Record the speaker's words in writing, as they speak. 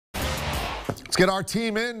Let's get our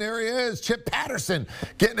team in. There he is, Chip Patterson,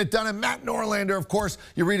 getting it done. And Matt Norlander, of course,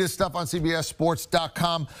 you read his stuff on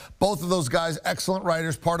CBSSports.com. Both of those guys, excellent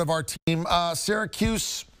writers, part of our team.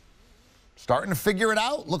 Syracuse starting to figure it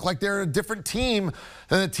out. Look like they're a different team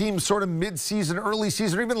than the team sort of mid-season, early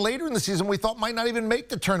season, or even later in the season we thought might not even make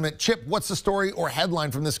the tournament. Chip, what's the story or headline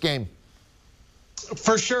from this game?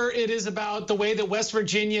 For sure, it is about the way that West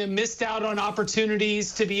Virginia missed out on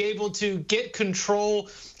opportunities to be able to get control.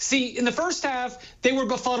 See, in the first half, they were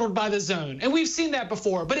befuddled by the zone, and we've seen that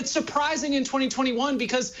before. But it's surprising in 2021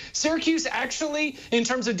 because Syracuse actually, in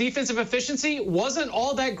terms of defensive efficiency, wasn't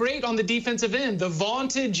all that great on the defensive end. The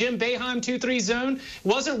vaunted Jim Boeheim 2-3 zone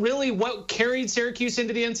wasn't really what carried Syracuse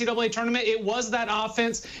into the NCAA tournament. It was that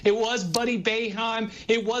offense. It was Buddy Boeheim.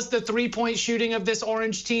 It was the three-point shooting of this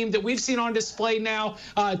Orange team that we've seen on display now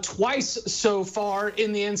twice so far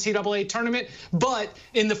in the NCAA tournament. But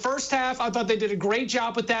in the first half, I thought they did a great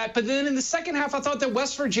job with that. But then in the second half, I thought that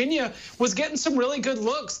West Virginia was getting some really good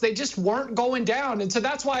looks. They just weren't going down. And so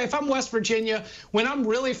that's why if I'm West Virginia, when I'm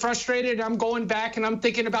really frustrated, I'm going back and I'm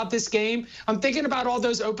thinking about this game. I'm thinking about all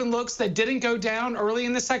those open looks that didn't go down early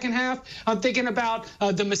in the second half. I'm thinking about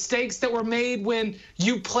the mistakes that were made when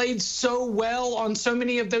you played so well on so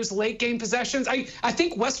many of those late game possessions. I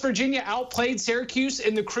think West Virginia outplayed Syracuse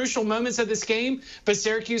in the crucial moments of this game, but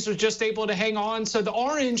Syracuse was just able to hang on. So the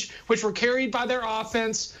Orange, which were carried by their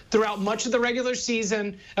offense throughout much of the regular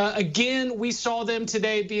season, again, we saw them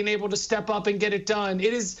today being able to step up and get it done.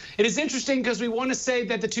 It is interesting because we want to say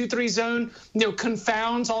that the 2-3 zone,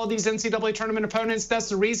 confounds all of these NCAA tournament opponents. That's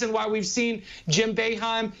the reason why we've seen Jim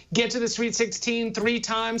Boeheim get to the Sweet 16 3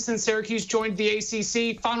 times since Syracuse joined the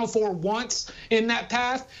ACC, Final Four once in that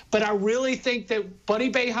path. But I really think that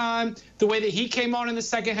Buddy Boeheim, the way that he came on in the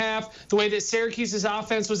second half, the way that Syracuse's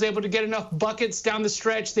offense was able to get enough buckets down the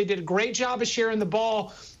stretch, they did a great job of sharing the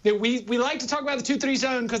ball. That we like to talk about the 2-3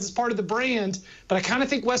 zone because it's part of the brand, but I kind of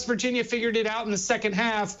think West Virginia figured it out in the second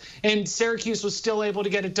half, and Syracuse was still able to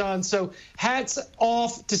get it done. So hats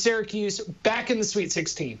off to Syracuse, back in the Sweet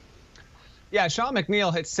 16. Yeah, Sean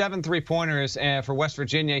McNeil hit 7 3-pointers for West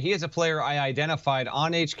Virginia. He is a player I identified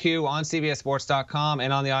on HQ, on CBSSports.com,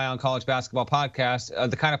 and on the Eye on College Basketball podcast,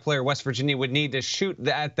 the kind of player West Virginia would need to shoot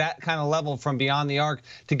at that kind of level from beyond the arc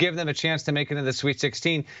to give them a chance to make it into the Sweet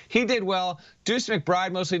 16. He did well. Deuce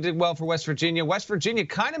McBride mostly did well for West Virginia. West Virginia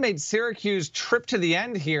kind of made Syracuse trip to the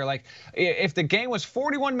end here. Like, if the game was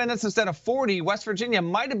 41 minutes instead of 40, West Virginia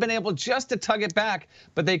might have been able just to tug it back,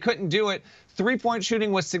 but they couldn't do it. Three-point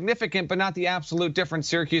shooting was significant, but not the absolute difference.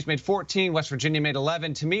 Syracuse made 14, West Virginia made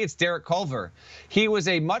 11. To me, it's Derek Culver. He was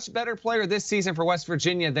a much better player this season for West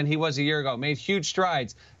Virginia than he was a year ago. Made huge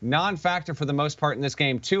strides. Non-factor for the most part in this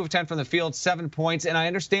game. 2 of 10 from the field, 7 points. And I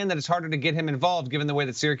understand that it's harder to get him involved given the way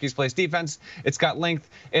that Syracuse plays defense. It's got length.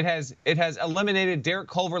 It has eliminated Derek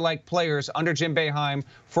Culver-like players under Jim Boeheim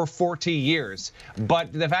for 40 years.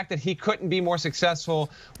 But the fact that he couldn't be more successful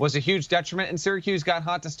was a huge detriment. And Syracuse got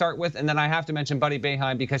hot to start with. And then I have to mention Buddy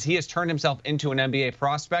Boeheim because he has turned himself into an NBA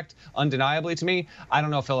prospect, undeniably to me. I don't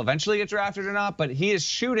know if he'll eventually get drafted or not, but he is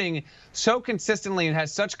shooting so consistently and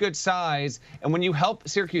has such good size. And when you help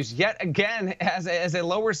Syracuse yet again as a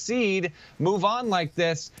lower seed move on like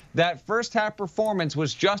this, that first half performance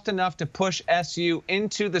was just enough to push SU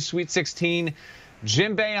into the Sweet 16.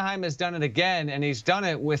 Jim Boeheim has done it again, and he's done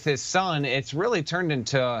it with his son. It's really turned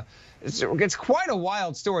into it's quite a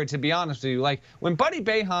wild story, to be honest with you. Like, when Buddy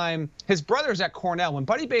Boeheim, his brother's at Cornell, when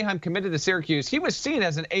Buddy Boeheim committed to Syracuse, he was seen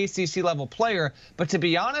as an ACC-level player. But to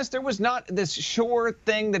be honest, there was not this sure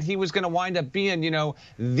thing that he was going to wind up being,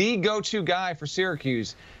 the go-to guy for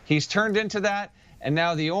Syracuse. He's turned into that, and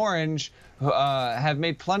now the Orange have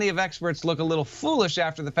made plenty of experts look a little foolish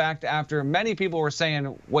after the fact, after many people were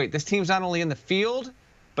saying, wait, this team's not only in the field,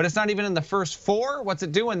 but it's not even in the first 4? What's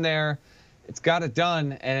it doing there? It's got it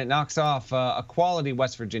done, and it knocks off a quality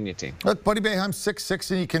West Virginia team. But Buddy Boeheim's 6'6",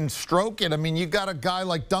 and he can stroke it. I mean, you got a guy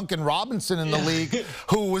like Duncan Robinson in the league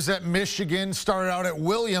who was at Michigan, started out at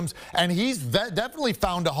Williams, and he's definitely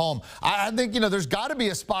found a home. I think, there's got to be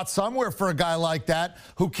a spot somewhere for a guy like that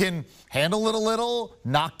who can handle it a little,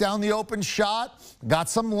 knock down the open shot, got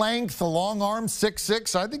some length, a long arm,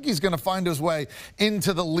 6'6". I think he's going to find his way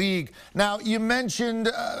into the league. Now, you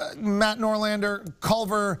mentioned Matt Norlander,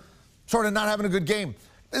 Culver, sort of not having a good game.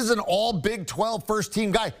 This is an all Big 12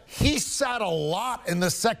 first-team guy. He sat a lot in the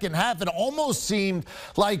second half. It almost seemed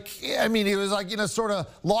like, he was like, sort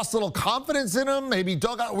of lost a little confidence in him, maybe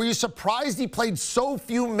dug out. Were you surprised he played so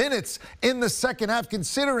few minutes in the second half,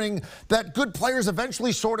 considering that good players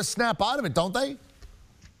eventually sort of snap out of it, don't they?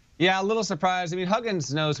 Yeah, a little surprised. I mean,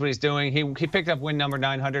 Huggins knows what he's doing. He picked up win number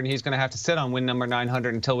 900, and he's going to have to sit on win number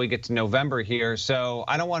 900 until we get to November here. So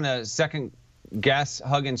I don't want to second guess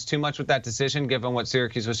Huggins too much with that decision, given what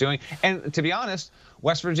Syracuse was doing. And to be honest,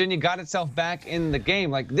 West Virginia got itself back in the game.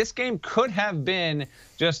 Like, this game could have been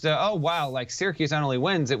just, oh, wow, like Syracuse not only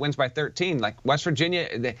wins, it wins by 13. Like, West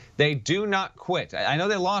Virginia, they do not quit. I know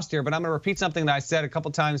they lost here, but I'm going to repeat something that I said a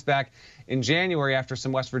couple times back in January after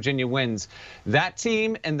some West Virginia wins. That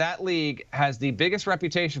team and that league has the biggest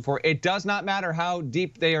reputation for it does not matter how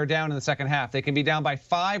deep they are down in the second half. They can be down by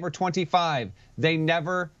 5 or 25. They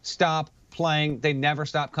never stop playing. They never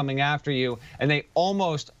stop coming after you, and they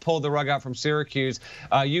almost pulled the rug out from Syracuse.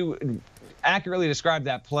 You accurately described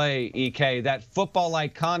that play, EK. That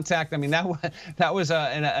football-like contact. I mean, that was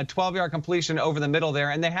a 12-yard completion over the middle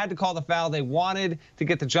there, and they had to call the foul. They wanted to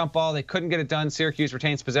get the jump ball. They couldn't get it done. Syracuse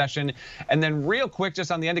retains possession. And then real quick,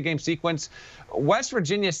 just on the end-of-game sequence, West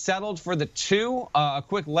Virginia settled for the 2, a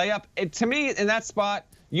quick layup. To me, in that spot,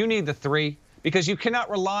 you need the 3. Because you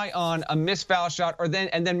cannot rely on a missed foul shot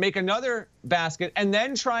and then make another basket and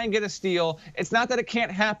then try and get a steal. It's not that it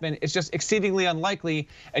can't happen. It's just exceedingly unlikely.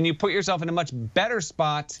 And you put yourself in a much better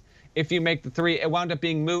spot if you make the 3. It wound up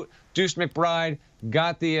being moot. Deuce McBride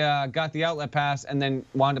got the outlet pass and then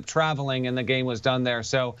wound up traveling, and the game was done there.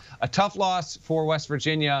 So a tough loss for West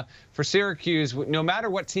Virginia. For Syracuse, no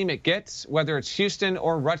matter what team it gets, whether it's Houston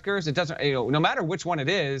or Rutgers, it doesn't. No matter which one it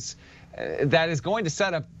is, that is going to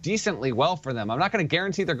set up decently well for them. I'm not going to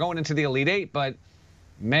guarantee they're going into the Elite Eight, but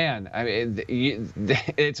man, I mean,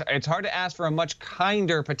 it's hard to ask for a much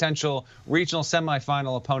kinder potential regional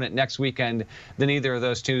semifinal opponent next weekend than either of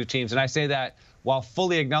those two teams. And I say that while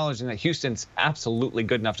fully acknowledging that Houston's absolutely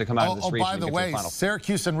good enough to come out of this region. By the way,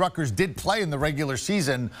 Syracuse and Rutgers did play in the regular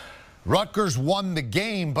season. Rutgers won the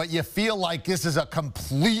game, but you feel like this is a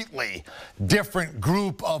completely different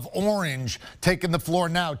group of orange taking the floor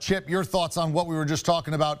now. Chip, your thoughts on what we were just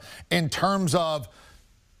talking about in terms of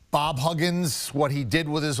Bob Huggins, what he did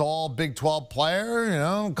with his all Big 12 player. You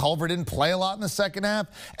know, Culver didn't play a lot in the second half.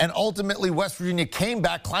 And ultimately, West Virginia came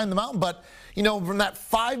back, climbed the mountain. But, you know, from that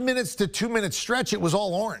 5 minutes to 2 minute stretch, it was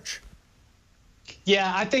all orange.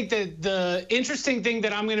 Yeah, I think that the interesting thing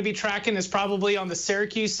that I'm going to be tracking is probably on the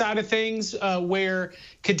Syracuse side of things, where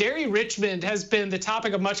Kadary Richmond has been the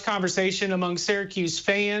topic of much conversation among Syracuse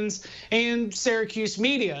fans and Syracuse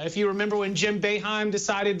media. If you remember when Jim Boeheim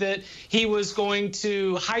decided that he was going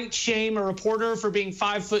to height shame a reporter for being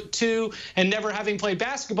 5'2" and never having played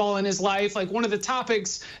basketball in his life, like one of the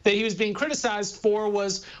topics that he was being criticized for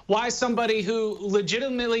was why somebody who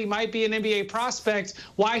legitimately might be an NBA prospect,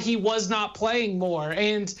 why he was not playing more.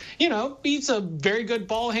 And, you know, he's a very good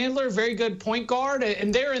ball handler, very good point guard.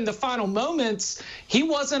 And there in the final moments, he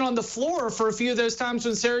wasn't on the floor for a few of those times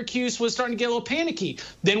when Syracuse was starting to get a little panicky.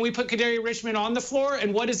 Then we put Kadary Richmond on the floor,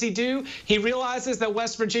 and what does he do? He realizes that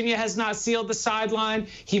West Virginia has not sealed the sideline.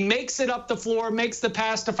 He makes it up the floor, makes the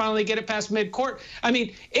pass to finally get it past midcourt. I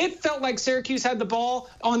mean, it felt like Syracuse had the ball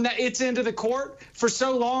on its end of the court for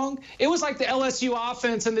so long. It was like the LSU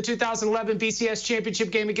offense in the 2011 BCS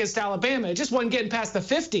championship game against Alabama. It just wasn't getting past the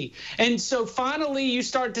 50. And so finally you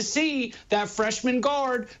start to see that freshman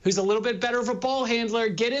guard who's a little bit better of a ball handler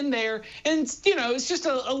get in there. And, you know, it's just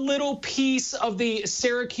a little piece of the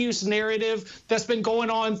Syracuse narrative that's been going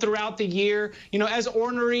on throughout the year. You know, as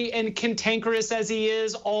ornery and cantankerous as he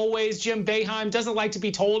is, always Jim Boeheim doesn't like to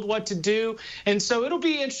be told what to do. And so it'll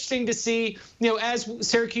be interesting to see, you know, as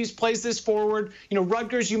Syracuse plays this forward. You know,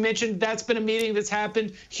 Rutgers, you mentioned that's been a meeting that's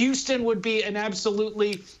happened. Houston would be an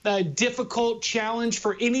absolutely difficult challenge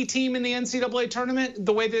for any team in the NCAA tournament,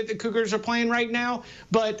 the way that the Cougars are playing right now.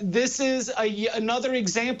 But this is another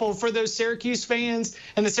example for those Syracuse fans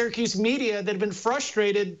and the Syracuse media that have been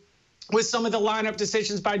frustrated with some of the lineup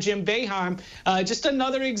decisions by Jim Boeheim. Just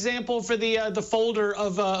another example for the folder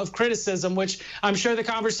of criticism, which I'm sure the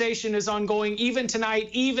conversation is ongoing even tonight,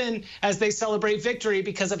 even as they celebrate victory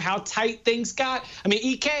because of how tight things got. I mean,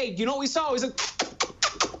 EK, you know what we saw? It was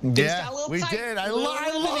yeah, we tight. Did. I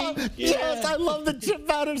love the Chip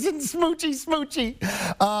Patterson smoochy.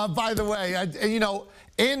 By the way, you know,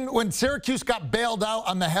 when Syracuse got bailed out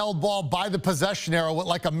on the held ball by the possession arrow with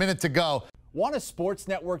like a minute to go. Want a sports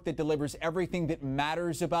network that delivers everything that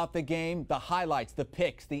matters about the game? The highlights, the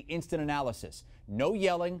picks, the instant analysis. No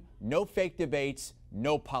yelling, no fake debates,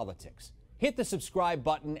 no politics. Hit the subscribe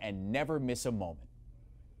button and never miss a moment.